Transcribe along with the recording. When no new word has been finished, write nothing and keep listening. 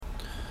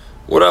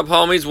What up,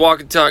 homies? Walk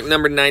and Talk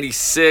number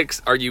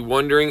 96. Are you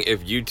wondering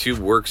if YouTube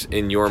works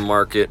in your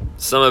market?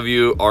 Some of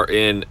you are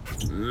in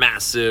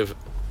massive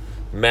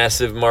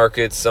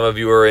markets. Some of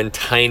you are in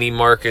tiny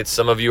markets.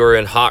 Some of you are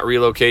in hot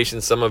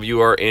relocations. Some of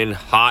you are in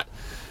hot,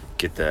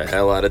 get the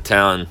hell out of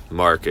town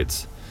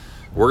markets.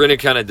 We're going to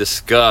kind of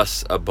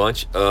discuss a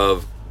bunch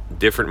of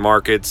different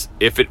markets,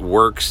 if it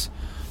works,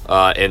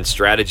 and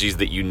strategies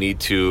that you need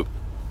to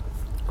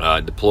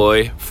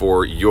deploy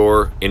for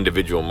your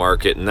individual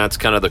market. And that's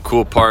kind of the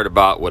cool part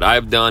about what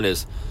I've done,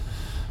 is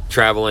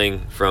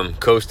traveling from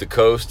coast to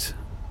coast,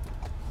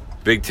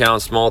 big town,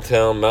 small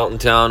town, mountain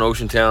town,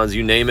 ocean towns,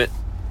 you name it.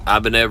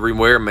 I've been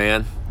everywhere,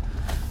 man.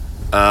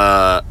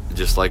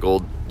 Just like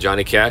old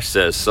Johnny Cash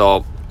says.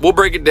 So we'll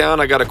break it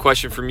down. I got a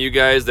question from you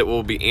guys that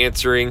we'll be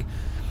answering,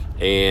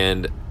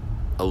 and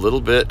a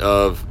little bit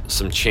of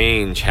some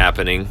change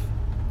happening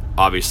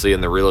obviously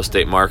in the real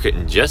estate market.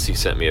 And Jesse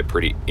sent me a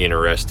pretty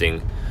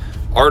interesting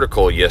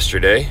article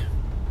yesterday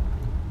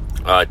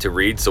to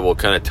read, so we'll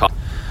kind of talk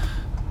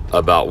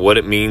about what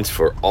it means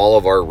for all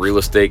of our real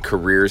estate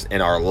careers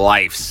and our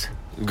lives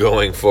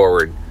going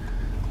forward.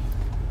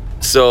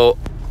 So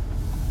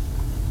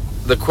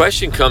the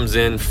question comes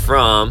in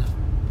from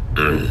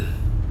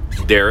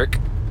Derek.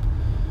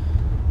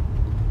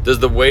 Does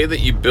the way that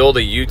you build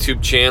a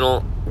YouTube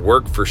channel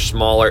work for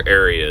smaller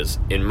areas?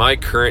 In my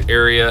current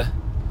area,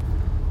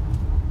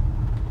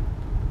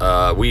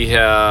 we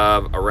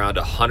have around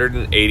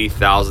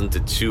 180,000 to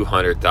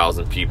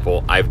 200,000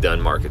 people. I've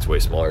done markets way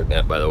smaller than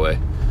that, by the way.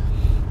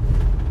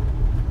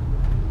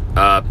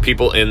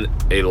 People in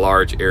a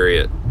large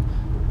area.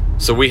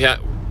 So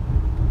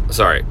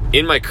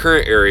in my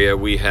current area,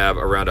 we have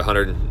around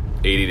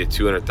 180 to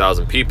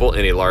 200,000 people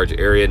in a large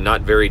area,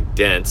 not very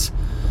dense.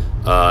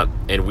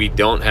 And we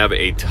don't have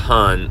a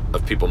ton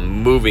of people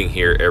moving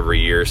here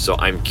every year. So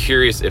I'm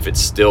curious if it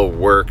still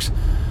works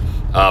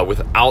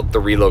without the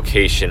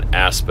relocation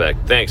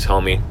aspect. Thanks,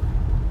 homie.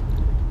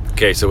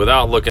 Okay, so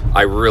without looking,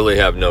 I really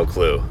have no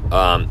clue.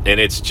 And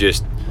it's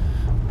just,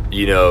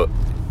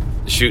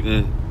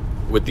 shooting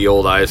with the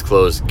old eyes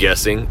closed,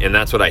 guessing. And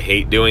that's what I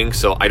hate doing.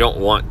 So I don't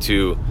want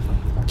to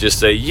just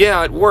say,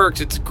 yeah, it works,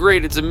 it's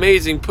great, it's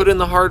amazing, put in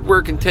the hard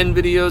work in 10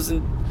 videos.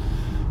 And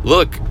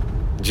look,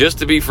 just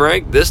to be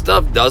frank, this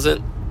stuff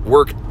doesn't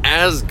work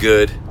as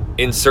good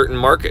in certain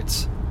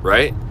markets,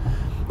 right?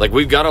 Like,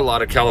 we've got a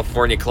lot of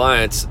California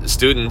clients,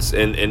 students,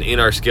 and in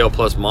our Scale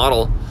Plus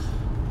model,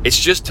 it's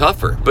just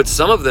tougher. But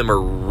some of them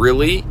are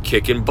really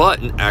kicking butt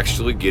and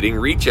actually getting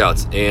reach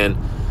outs. And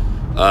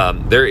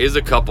there is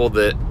a couple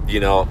that,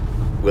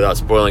 without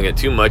spoiling it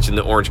too much, in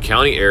the Orange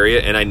County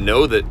area. And I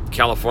know that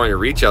California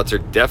reach outs are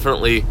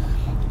definitely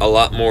a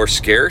lot more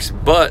scarce,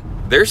 but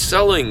they're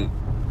selling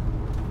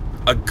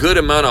a good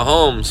amount of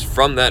homes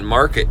from that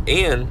market,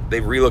 and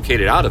they've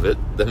relocated out of it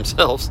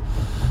themselves.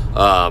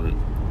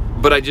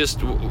 But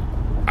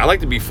I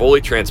like to be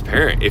fully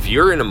transparent. If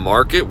you're in a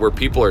market where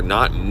people are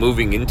not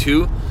moving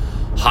into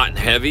hot and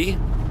heavy,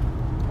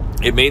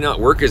 it may not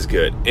work as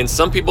good. And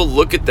some people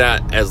look at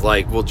that as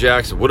like, well,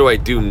 Jackson, what do I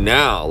do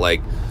now?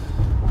 Like,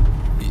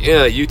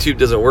 yeah, YouTube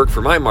doesn't work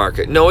for my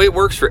market. No, it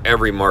works for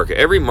every market.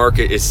 Every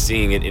market is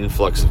seeing an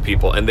influx of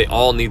people, and they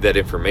all need that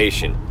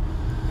information.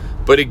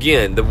 But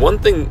again, the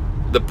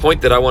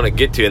point that I want to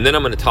get to, and then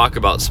I'm going to talk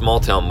about small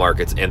town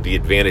markets and the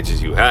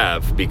advantages you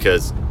have,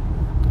 because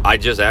I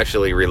just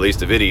actually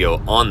released a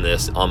video on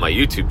this on my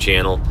YouTube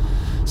channel.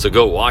 So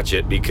go watch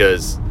it,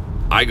 because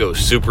I go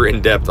super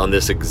in depth on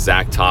this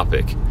exact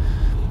topic,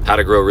 how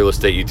to grow real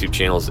estate YouTube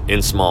channels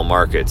in small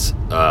markets.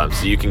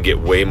 So you can get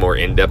way more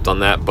in depth on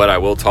that, but I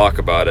will talk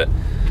about it.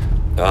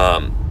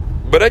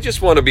 But I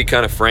just want to be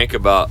kind of frank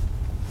about,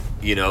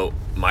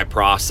 my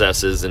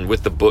processes. And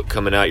with the book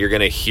coming out, you're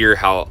going to hear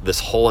how this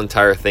whole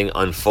entire thing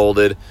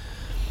unfolded.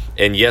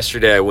 And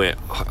yesterday I went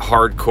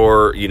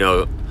hardcore,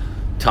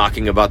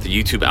 talking about the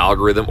YouTube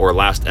algorithm, or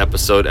last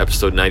episode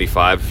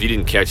 95. If you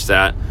didn't catch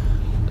that,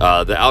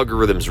 the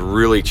algorithm's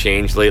really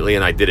changed lately,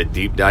 and I did a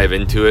deep dive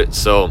into it.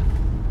 So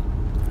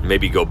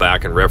maybe go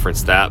back and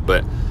reference that.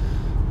 But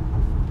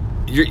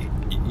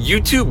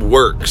YouTube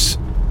works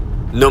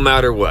no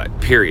matter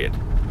what, period.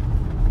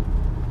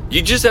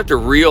 You just have to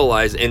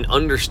realize and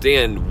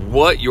understand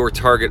what your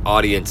target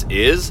audience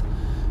is.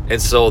 And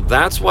so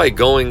that's why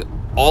going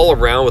all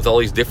around with all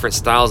these different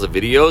styles of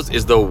videos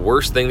is the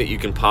worst thing that you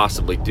can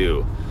possibly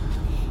do.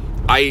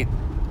 I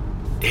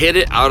hit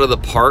it out of the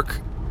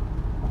park,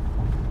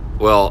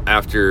 well,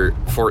 after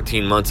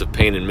 14 months of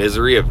pain and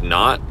misery of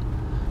not,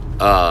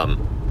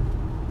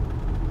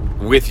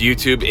 with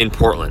YouTube in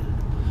Portland.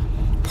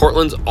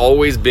 Portland's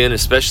always been,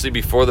 especially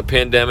before the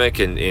pandemic,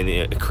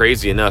 and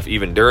crazy enough,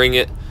 even during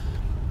it,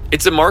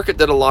 it's a market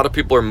that a lot of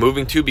people are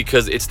moving to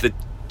because it's the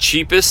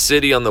cheapest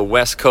city on the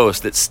West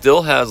Coast that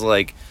still has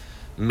like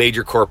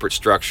major corporate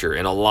structure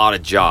and a lot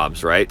of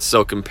jobs, right?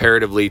 So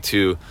comparatively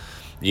to,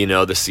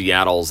 the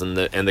Seattles and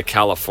the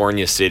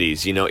California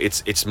cities,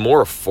 it's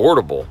more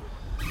affordable,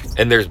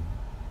 and there's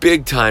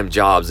big time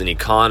jobs and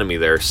economy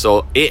there.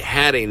 So it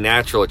had a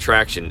natural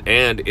attraction,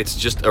 and it's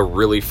just a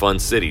really fun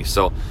city.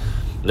 So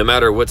no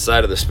matter what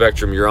side of the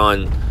spectrum you're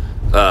on,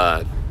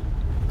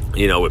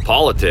 with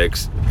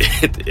politics,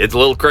 it's a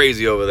little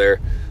crazy over there.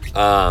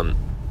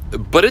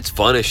 But it's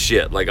fun as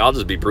shit. Like, I'll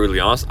just be brutally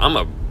honest. I'm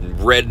a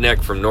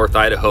redneck from North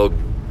Idaho,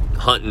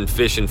 hunting,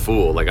 fishing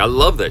fool. Like, I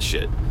love that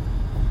shit.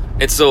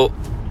 And so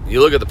you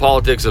look at the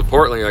politics of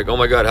Portland, you're like, oh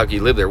my God, how can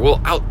you live there?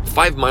 Well,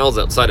 5 miles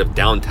outside of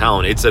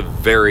downtown, it's a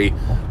very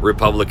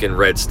Republican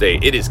red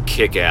state. It is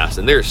kick-ass,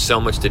 and there's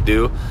so much to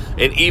do.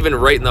 And even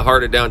right in the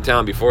heart of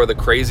downtown, before the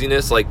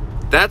craziness, like,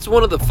 that's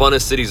one of the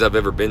funnest cities I've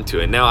ever been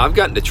to. And now I've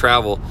gotten to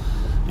travel,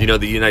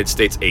 the United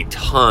States a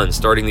ton,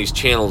 starting these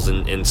channels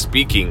and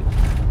speaking.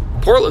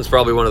 Portland's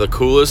probably one of the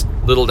coolest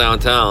little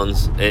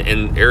downtowns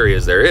and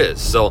areas there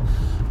is. So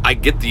I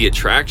get the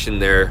attraction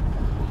there.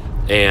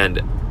 And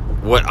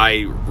what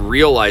I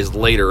realized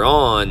later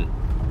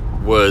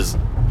on was,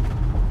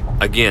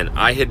 again,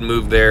 I had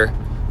moved there,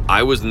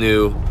 I was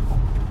new,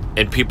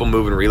 and people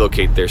move and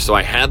relocate there. So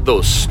I had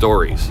those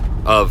stories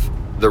of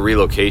the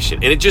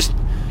relocation, and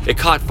it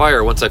caught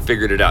fire once I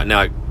figured it out.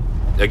 Now,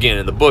 again,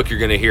 in the book, you're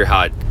going to hear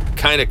how it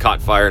kind of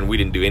caught fire and we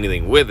didn't do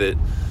anything with it.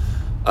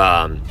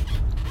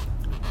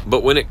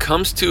 But when it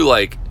comes to,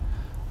 like,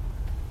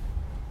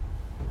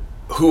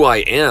 who I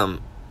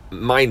am,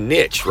 my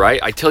niche, right?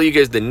 I tell you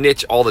guys the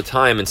niche all the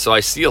time, and so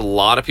I see a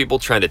lot of people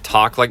trying to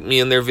talk like me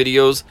in their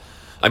videos.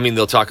 I mean,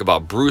 they'll talk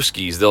about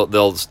brewskis,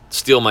 they'll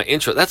steal my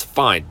intro. That's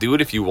fine, do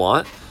it if you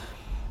want.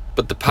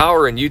 But the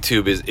power in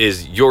YouTube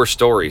is your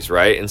stories,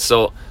 right? And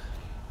so,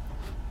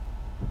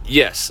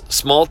 yes,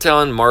 small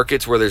town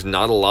markets where there's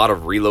not a lot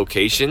of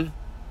relocation,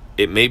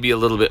 it may be a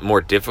little bit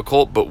more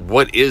difficult, but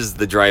what is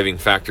the driving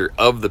factor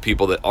of the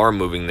people that are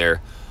moving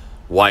there?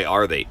 Why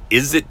are they?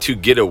 Is it to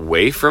get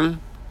away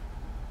from,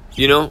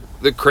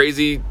 the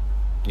crazy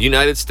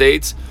United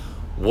States?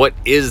 What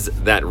is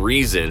that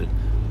reason?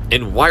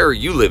 And why are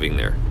you living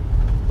there?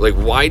 Like,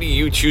 why do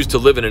you choose to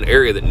live in an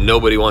area that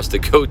nobody wants to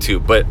go to?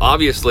 But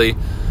obviously,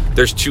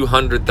 there's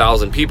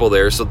 200,000 people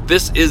there, so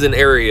this is an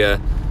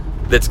area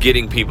that's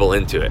getting people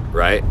into it,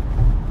 right?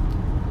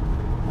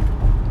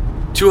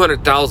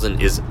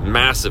 200,000 is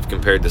massive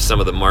compared to some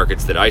of the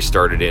markets that I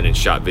started in and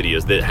shot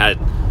videos that had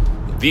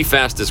the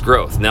fastest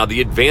growth. Now, the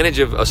advantage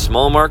of a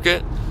small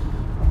market,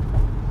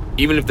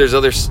 even if there's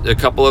a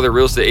couple other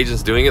real estate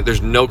agents doing it,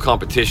 there's no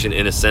competition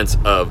in a sense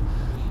of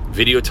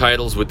video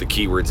titles with the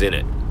keywords in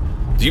it.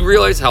 Do you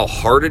realize how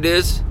hard it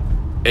is,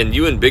 and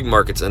you in big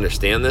markets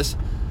understand this,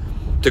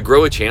 to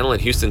grow a channel in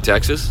Houston,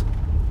 Texas?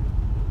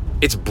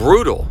 It's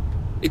brutal.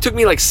 It took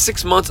me like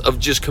 6 months of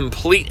just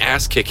complete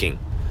ass kicking.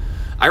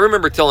 I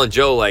remember telling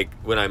Joe, like,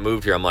 when I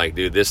moved here, I'm like,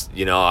 dude, this,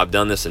 I've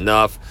done this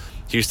enough.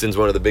 Houston's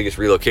one of the biggest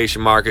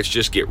relocation markets.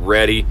 Just get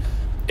ready.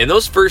 In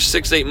those first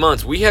 6-8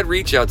 months, we had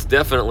reach outs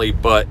definitely,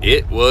 but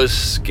it was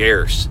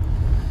scarce.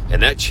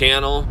 And that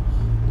channel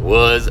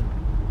was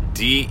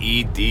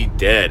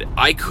dead.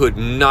 I could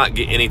not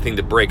get anything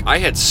to break. I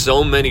had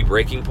so many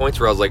breaking points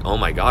where I was like, oh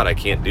my God, I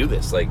can't do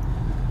this. Like,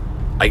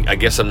 I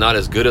guess I'm not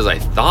as good as I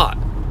thought.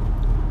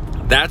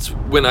 That's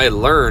when I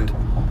learned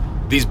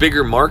these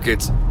bigger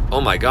markets,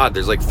 oh my God,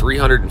 there's like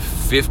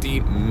 350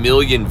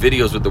 million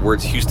videos with the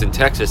words Houston,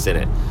 Texas in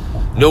it.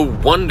 No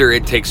wonder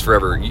it takes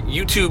forever.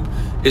 YouTube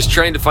is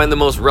trying to find the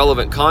most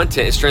relevant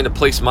content. It's trying to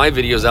place my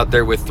videos out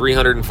there with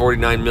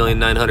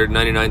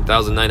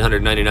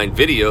 349,999,999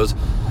 videos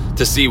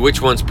to see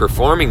which one's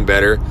performing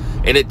better.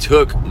 And it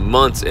took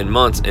months and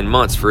months and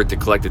months for it to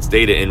collect its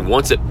data. And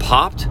once it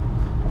popped,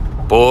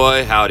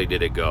 boy, howdy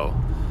did it go.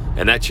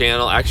 And that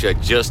channel, actually, I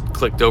just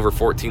clicked over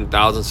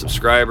 14,000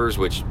 subscribers,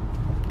 which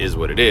is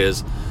what it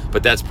is,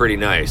 but that's pretty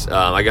nice.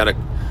 I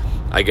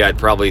got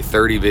probably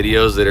 30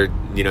 videos that are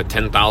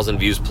 10,000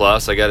 views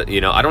plus. I got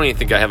I don't even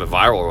think I have a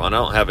viral one. I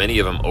don't have any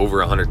of them over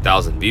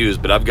 100,000 views,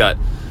 but I've got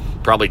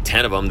probably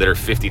 10 of them that are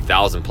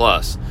 50,000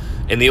 plus.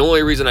 And the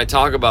only reason I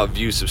talk about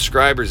view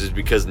subscribers is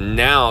because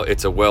now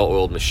it's a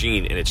well-oiled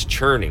machine and it's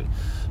churning.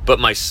 But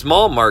my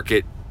small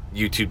market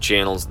YouTube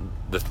channels,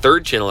 the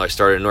third channel I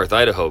started in North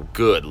Idaho,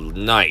 good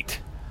night.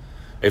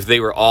 If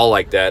they were all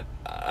like that,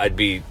 I'd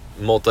be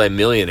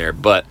multi-millionaire.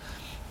 But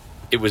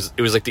it was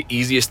like the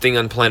easiest thing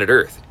on planet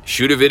Earth.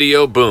 Shoot a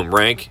video, boom,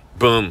 rank,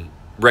 boom,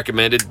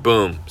 recommended,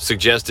 boom,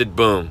 suggested,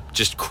 boom,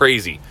 just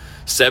crazy.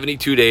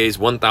 72 days,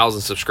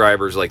 1,000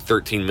 subscribers, like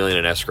 13 million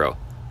in escrow.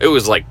 It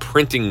was like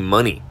printing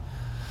money.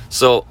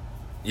 So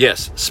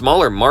yes,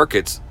 smaller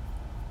markets,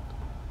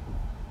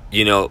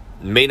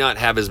 may not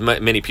have as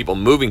many people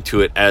moving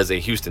to it as a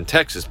Houston,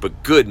 Texas,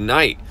 but good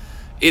night.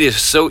 It is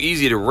so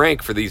easy to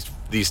rank for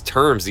these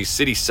terms, these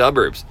city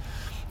suburbs.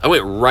 I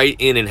went right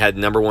in and had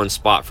 #1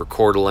 spot for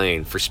Coeur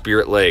d'Alene, for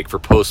Spirit Lake, for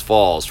Post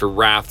Falls, for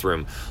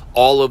Rathdrum,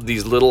 all of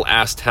these little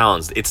ass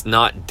towns. It's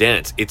not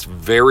dense. It's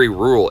very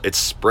rural. It's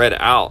spread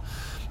out.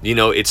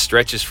 It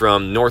stretches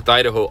from North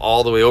Idaho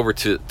all the way over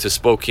to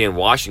Spokane,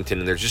 Washington,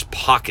 and there's just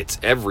pockets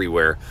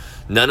everywhere.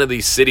 None of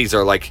these cities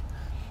are like,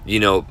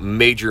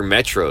 major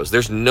metros.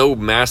 There's no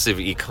massive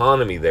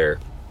economy there.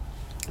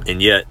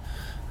 And yet,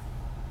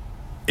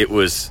 it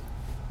was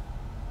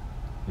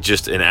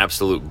just an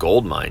absolute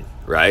gold mine,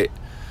 right?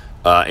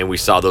 And we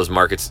saw those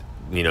markets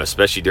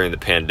especially during the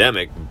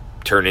pandemic,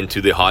 turn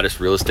into the hottest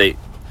real estate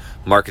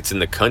markets in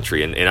the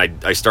country. And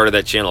I started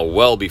that channel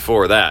well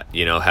before that,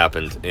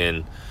 happened.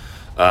 And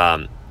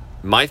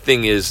my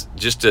thing is,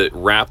 just to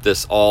wrap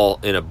this all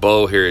in a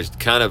bow here, is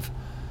kind of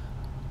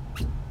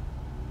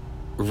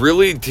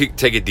really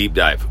take a deep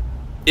dive.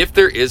 If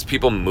there is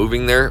people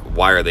moving there,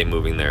 why are they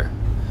moving there?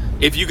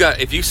 If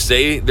you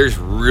say there's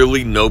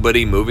really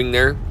nobody moving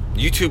there,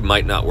 YouTube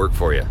might not work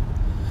for you.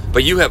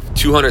 But you have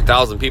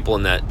 200,000 people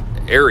in that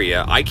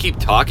area. I keep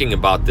talking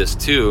about this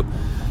too.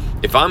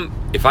 If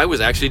I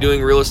was actually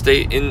doing real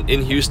estate in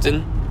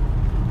Houston,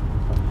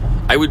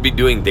 I would be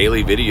doing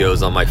daily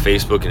videos on my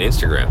Facebook and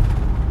Instagram,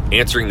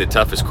 answering the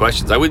toughest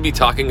questions. I would be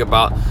talking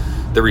about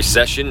the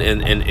recession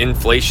and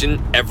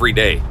inflation every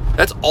day.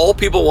 That's all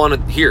people want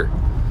to hear.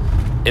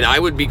 And I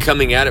would be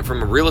coming at it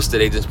from a real estate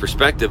agent's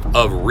perspective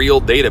of real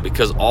data,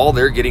 because all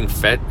they're getting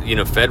fed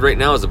right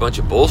now is a bunch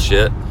of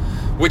bullshit,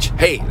 which,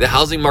 hey, the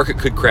housing market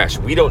could crash.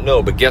 We don't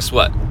know, but guess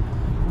what?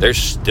 There's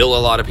still a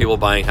lot of people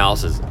buying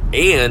houses.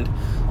 And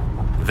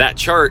that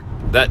chart,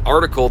 that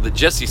article that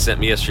Jesse sent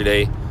me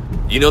yesterday,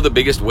 the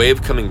biggest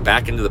wave coming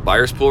back into the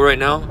buyer's pool right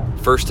now?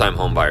 First-time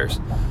home buyers.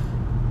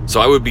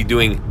 So I would be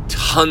doing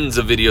tons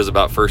of videos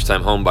about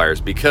first-time home buyers,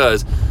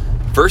 because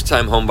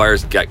first-time home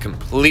buyers got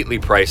completely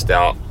priced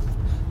out.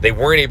 They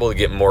weren't able to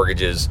get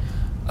mortgages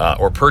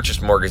or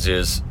purchase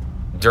mortgages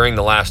during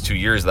the last 2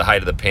 years, the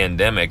height of the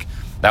pandemic.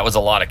 That was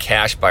a lot of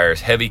cash buyers,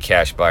 heavy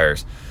cash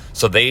buyers.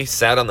 So they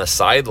sat on the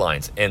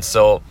sidelines. And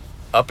so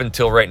up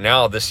until right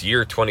now, this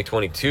year,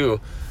 2022,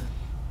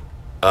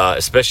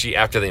 especially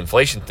after the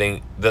inflation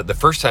thing, the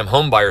first-time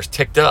home buyers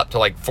ticked up to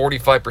like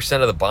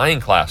 45% of the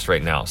buying class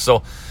right now.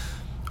 So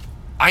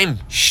I'm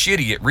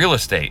shitty at real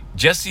estate.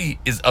 Jesse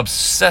is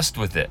obsessed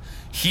with it.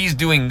 He's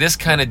doing this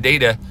kind of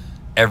data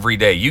every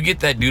day. You get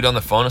that dude on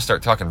the phone and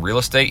start talking real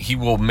estate, he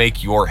will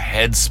make your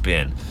head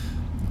spin.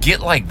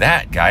 Get like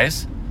that,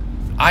 guys.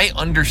 I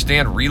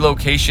understand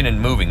relocation and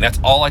moving. That's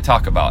all I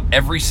talk about.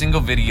 Every single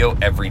video,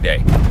 every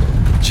day.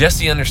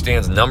 Jesse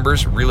understands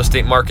numbers, real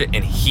estate market,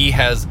 and he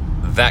has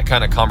that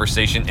kind of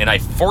conversation. And I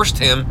forced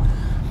him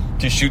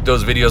to shoot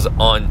those videos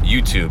on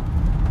YouTube.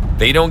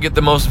 They don't get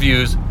the most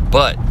views,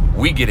 but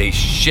we get a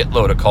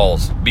shitload of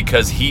calls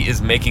because he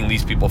is making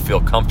these people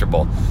feel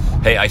comfortable.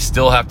 Hey, I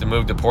still have to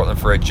move to Portland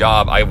for a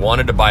job. I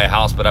wanted to buy a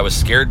house, but I was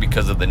scared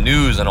because of the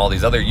news and all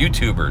these other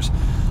YouTubers.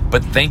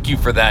 But thank you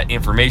for that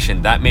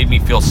information. That made me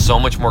feel so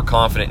much more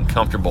confident and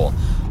comfortable.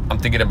 I'm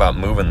thinking about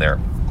moving there.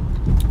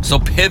 So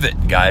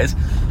pivot, guys.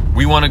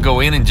 We want to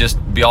go in and just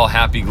be all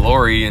happy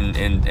glory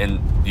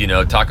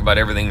and talk about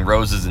everything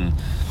roses and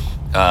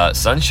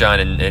sunshine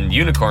and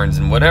unicorns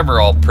and whatever,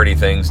 all pretty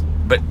things.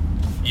 But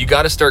you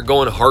got to start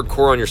going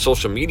hardcore on your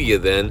social media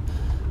then,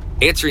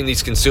 answering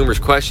these consumers'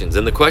 questions.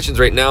 And the questions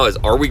right now is,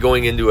 are we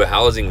going into a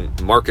housing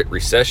market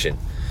recession?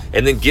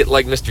 And then get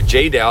like Mr.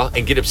 J-Dow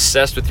and get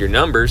obsessed with your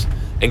numbers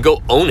and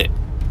go own it.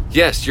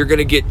 Yes, you're going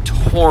to get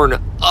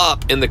torn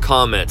up in the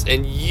comments.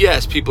 And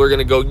yes, people are going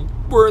to go,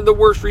 we're in the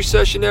worst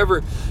recession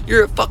ever.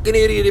 You're a fucking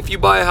idiot if you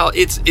buy a house.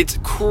 It's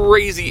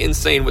crazy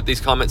insane what these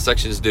comment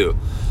sections do.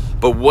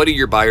 But what do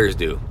your buyers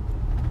do?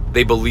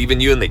 They believe in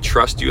you and they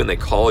trust you and they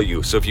call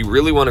you. So if you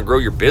really want to grow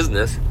your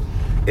business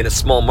in a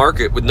small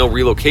market with no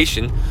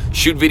relocation,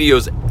 shoot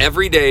videos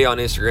every day on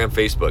Instagram,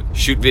 Facebook.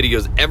 Shoot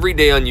videos every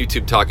day on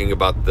YouTube talking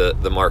about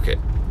the market.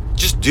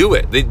 Just do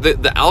it.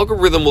 The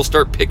algorithm will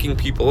start picking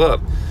people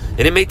up.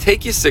 And it may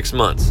take you 6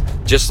 months,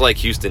 just like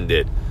Houston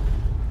did.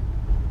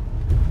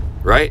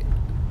 Right?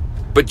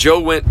 But Joe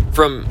went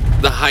from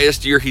the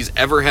highest year he's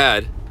ever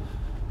had,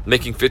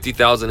 making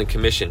 $50,000 in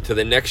commission, to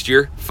the next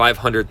year,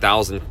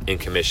 $500,000 in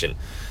commission.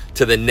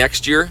 To the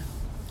next year,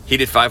 he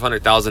did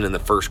 $500,000 in the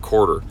first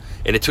quarter,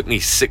 and it took me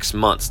 6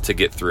 months to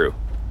get through.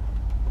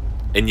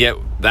 And yet,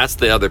 that's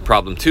the other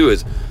problem too,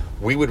 is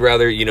we would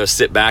rather,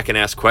 sit back and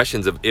ask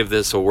questions of if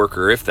this will work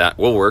or if that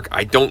will work.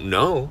 I don't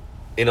know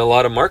in a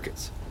lot of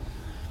markets,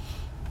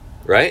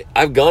 right?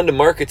 I've gone to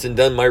markets and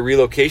done my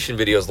relocation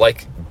videos,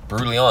 like,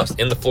 brutally honest,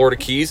 in the Florida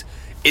Keys,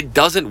 it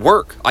doesn't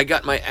work. I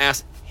got my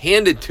ass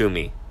handed to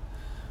me,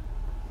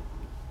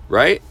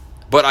 right?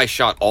 But I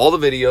shot all the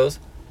videos,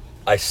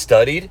 I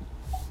studied,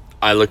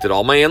 I looked at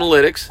all my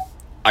analytics,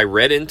 I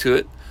read into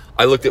it,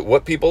 I looked at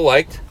what people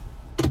liked,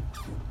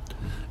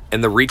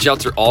 and the reach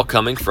outs are all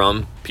coming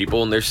from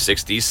people in their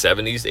 60s,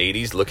 70s,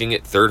 80s, looking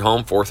at third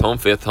home, fourth home,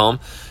 fifth home.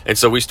 And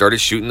so we started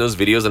shooting those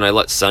videos, and I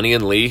let Sonny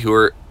and Lee, who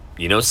are,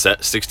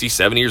 60,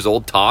 70 years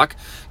old, talk,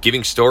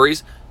 giving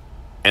stories,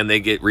 and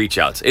they get reach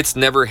outs. It's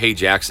never, hey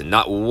Jackson.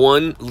 Not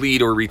one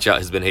lead or reach out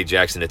has been, hey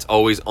Jackson. It's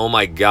always, oh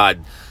my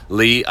God,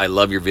 Lee, I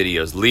love your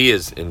videos. Lee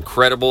is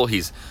incredible.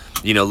 He's,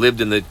 lived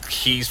in the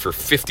Keys for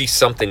 50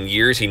 something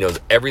years. He knows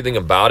everything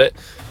about it.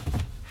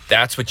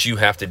 That's what you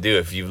have to do.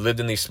 If you've lived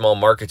in these small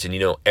markets and you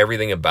know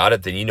everything about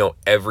it, then you know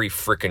every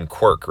freaking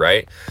quirk,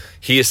 right?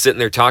 He is sitting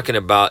there talking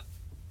about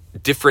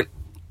different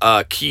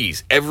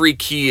keys. Every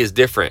key is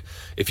different.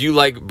 If you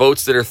like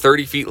boats that are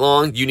 30 feet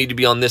long, you need to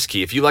be on this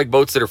key. If you like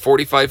boats that are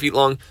 45 feet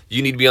long,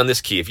 you need to be on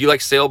this key. If you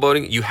like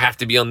sailboating, you have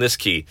to be on this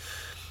key.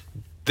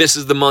 This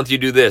is the month you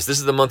do this. This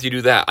is the month you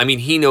do that. I mean,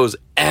 he knows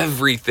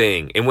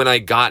everything. And when I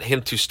got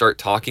him to start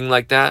talking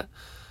like that,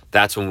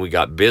 that's when we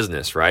got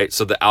business, right?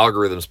 So the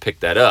algorithms pick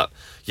that up.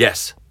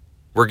 Yes,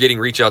 we're getting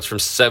reach outs from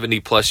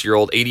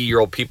 70-plus-year-old,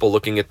 80-year-old people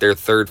looking at their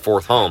third,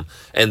 fourth home,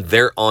 and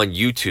they're on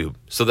YouTube.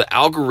 So the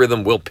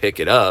algorithm will pick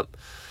it up.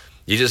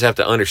 You just have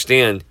to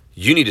understand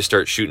you need to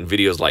start shooting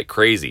videos like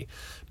crazy.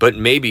 But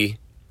maybe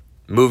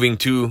moving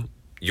to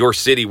your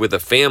city with a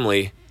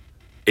family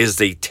is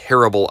a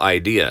terrible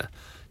idea,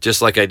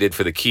 just like I did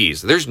for the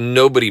Keys. There's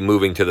nobody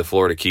moving to the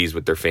Florida Keys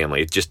with their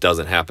family. It just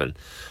doesn't happen.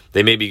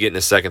 They may be getting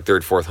a second,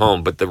 third, fourth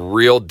home, but the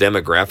real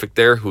demographic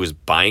there who is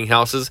buying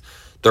houses,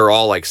 they're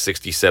all like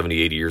 60,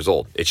 70, 80 years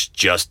old. It's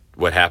just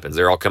what happens.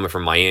 They're all coming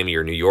from Miami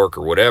or New York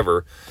or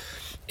whatever.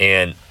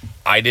 And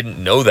I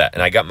didn't know that,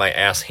 and I got my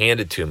ass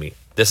handed to me.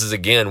 This is,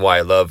 again, why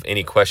I love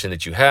any question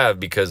that you have,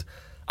 because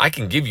I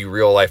can give you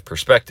real-life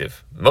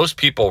perspective. Most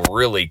people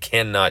really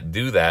cannot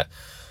do that.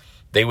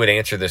 They would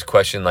answer this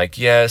question like,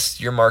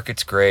 yes, your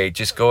market's great.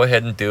 Just go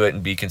ahead and do it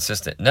and be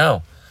consistent.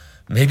 No,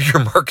 maybe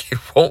your market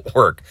won't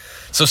work.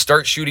 So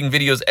start shooting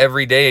videos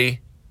every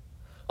day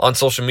on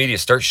social media.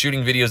 Start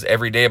shooting videos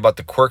every day about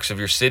the quirks of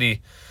your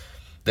city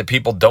that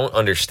people don't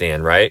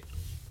understand, right?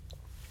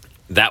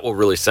 That will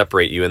really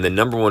separate you. And the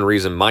number one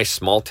reason my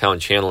small town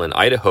channel in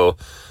Idaho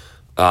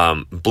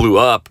blew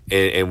up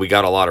and we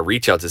got a lot of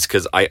reach outs is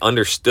because I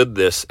understood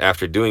this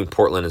after doing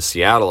Portland and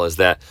Seattle, is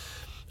that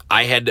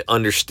I had to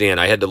understand,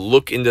 I had to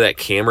look into that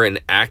camera and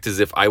act as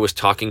if I was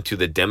talking to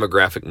the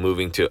demographic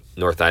moving to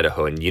North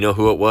Idaho. And you know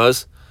who it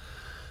was?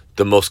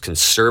 The most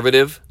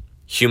conservative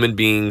human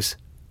beings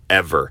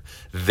ever.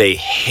 They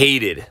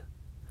hated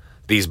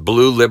these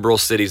blue liberal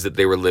cities that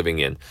they were living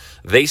in.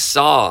 They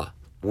saw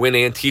when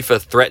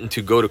Antifa threatened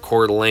to go to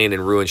Coeur d'Alene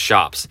and ruin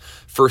shops.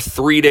 For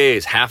 3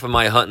 days, half of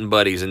my hunting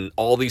buddies and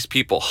all these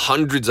people,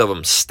 hundreds of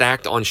them,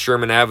 stacked on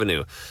Sherman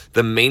Avenue,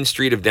 the main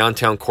street of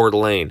downtown Coeur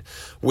d'Alene,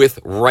 with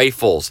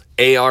rifles,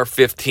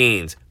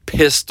 AR-15s,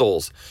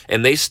 pistols,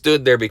 and they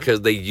stood there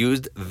because they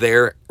used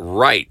their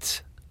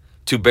right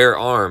to bear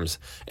arms,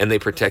 and they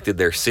protected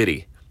their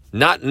city,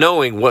 not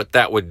knowing what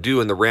that would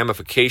do and the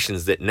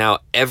ramifications that now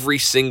every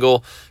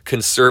single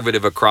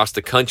conservative across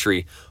the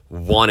country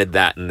wanted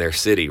that in their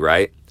city,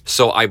 right?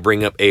 So I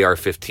bring up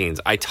AR-15s.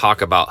 I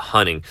talk about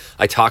hunting.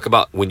 I talk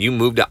about when you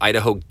move to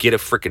Idaho, get a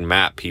freaking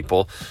map,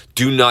 people.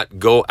 Do not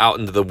go out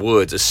into the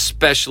woods,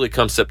 especially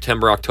come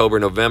September, October,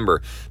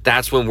 November.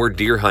 That's when we're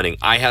deer hunting.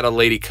 I had a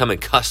lady come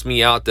and cuss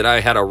me out that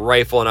I had a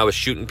rifle and I was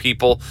shooting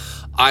people.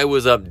 I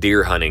was up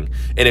deer hunting.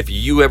 And if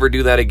you ever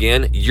do that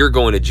again, you're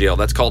going to jail.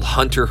 That's called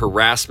hunter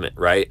harassment,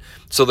 right?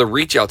 So the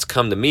reach outs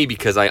come to me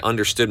because I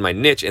understood my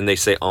niche, and they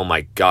say, oh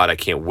my God, I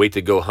can't wait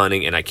to go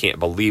hunting, and I can't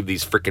believe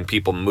these freaking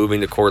people moving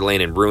to Coeur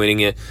d'Alene and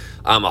ruining it.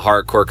 I'm a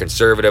hardcore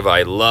conservative.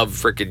 I love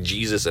freaking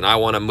Jesus, and I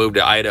want to move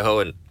to Idaho.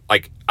 And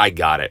like, I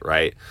got it,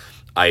 right?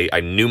 I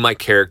knew my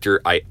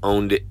character. I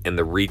owned it, and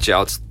the reach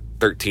outs,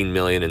 13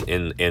 million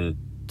in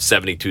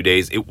 72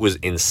 days. It was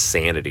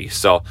insanity.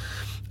 So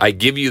I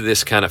give you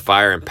this kind of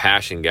fire and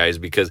passion, guys,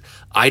 because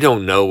I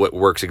don't know what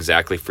works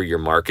exactly for your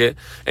market,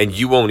 and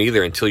you won't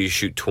either until you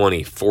shoot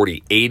 20,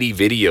 40, 80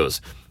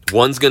 videos.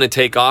 One's going to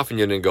take off, and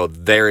you're going to go,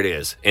 there it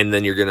is, and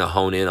then you're going to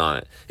hone in on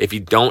it. If you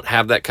don't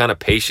have that kind of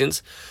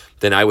patience,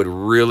 then I would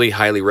really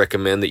highly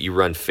recommend that you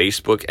run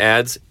Facebook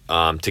ads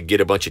to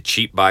get a bunch of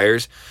cheap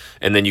buyers,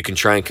 and then you can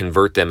try and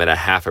convert them at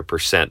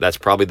 0.5%. That's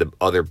probably the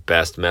other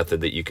best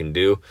method that you can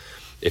do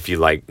if you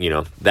like,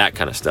 that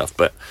kind of stuff.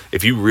 But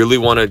if you really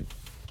want to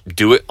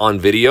do it on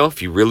video,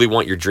 if you really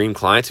want your dream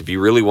clients, if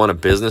you really want a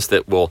business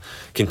that will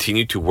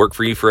continue to work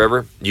for you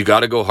forever, you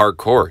got to go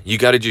hardcore. You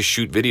got to just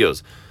shoot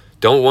videos.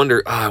 Don't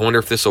wonder, I wonder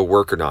if this will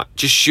work or not.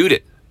 Just shoot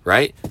it,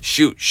 right?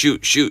 Shoot.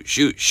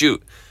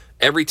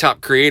 Every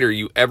top creator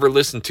you ever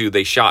listened to,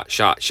 they shot.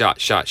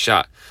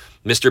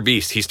 Mr.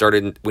 Beast, he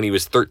started when he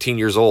was 13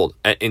 years old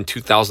in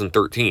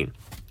 2013.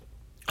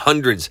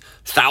 Hundreds,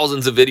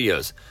 thousands of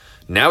videos.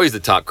 Now he's the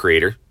top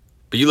creator.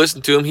 But you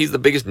listen to him, he's the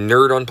biggest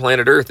nerd on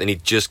planet Earth, and he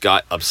just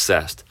got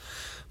obsessed.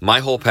 My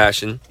whole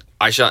passion,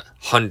 I shot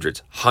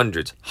hundreds of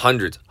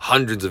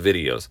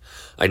videos.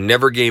 I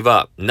never gave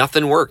up.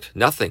 Nothing worked,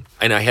 nothing.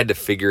 And I had to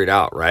figure it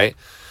out, right?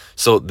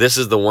 So this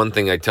is the one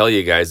thing I tell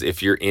you guys,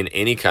 if you're in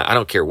any kind, I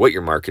don't care what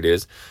your market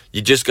is,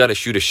 you just got to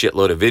shoot a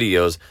shitload of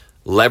videos,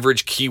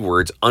 leverage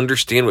keywords,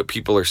 understand what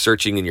people are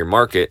searching in your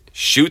market,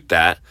 shoot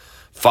that,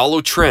 follow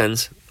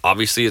trends.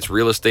 Obviously, it's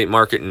real estate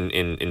market and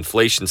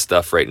inflation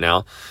stuff right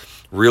now.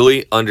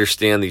 Really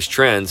understand these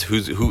trends,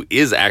 who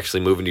is actually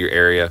moving to your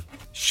area,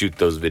 shoot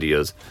those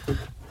videos.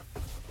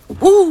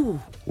 Woo!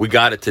 We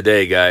got it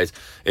today, guys.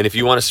 And if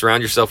you want to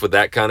surround yourself with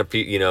that kind of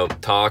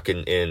talk,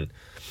 and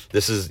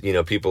this is,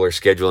 people are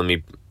scheduling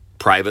me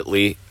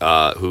privately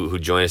who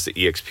join us at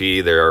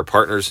EXP. They're our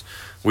partners.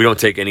 We don't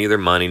take any of their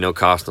money, no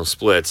cost, no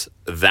splits.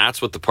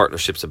 That's what the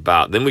partnership's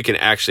about. Then we can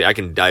I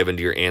can dive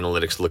into your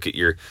analytics, look at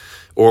your,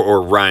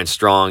 or Ryan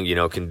Strong,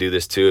 can do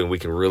this too, and we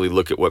can really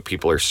look at what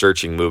people are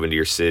searching, moving to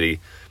your city,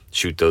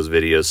 shoot those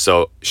videos.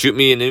 So shoot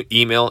me an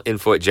email,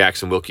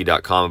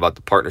 info@jacksonwilkie.com, about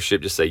the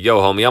partnership. Just say, yo,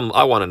 homie,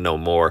 I want to know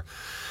more.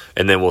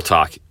 And then we'll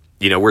talk.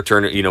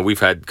 We've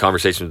had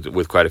conversations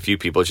with quite a few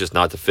people. It's just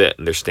not the fit,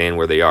 and they're staying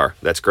where they are.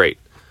 That's great.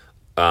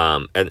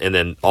 And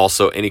then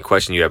also any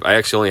question you have. I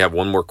actually only have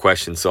one more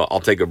question, so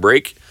I'll take a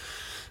break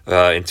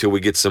until we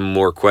get some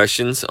more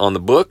questions on the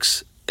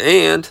books.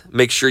 And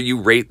make sure you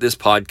rate this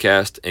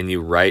podcast and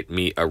you write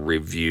me a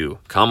review.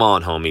 Come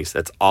on, homies.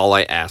 That's all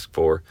I ask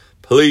for.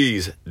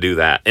 Please do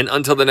that. And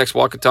until the next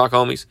Walk and Talk,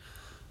 homies,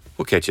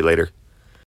 we'll catch you later.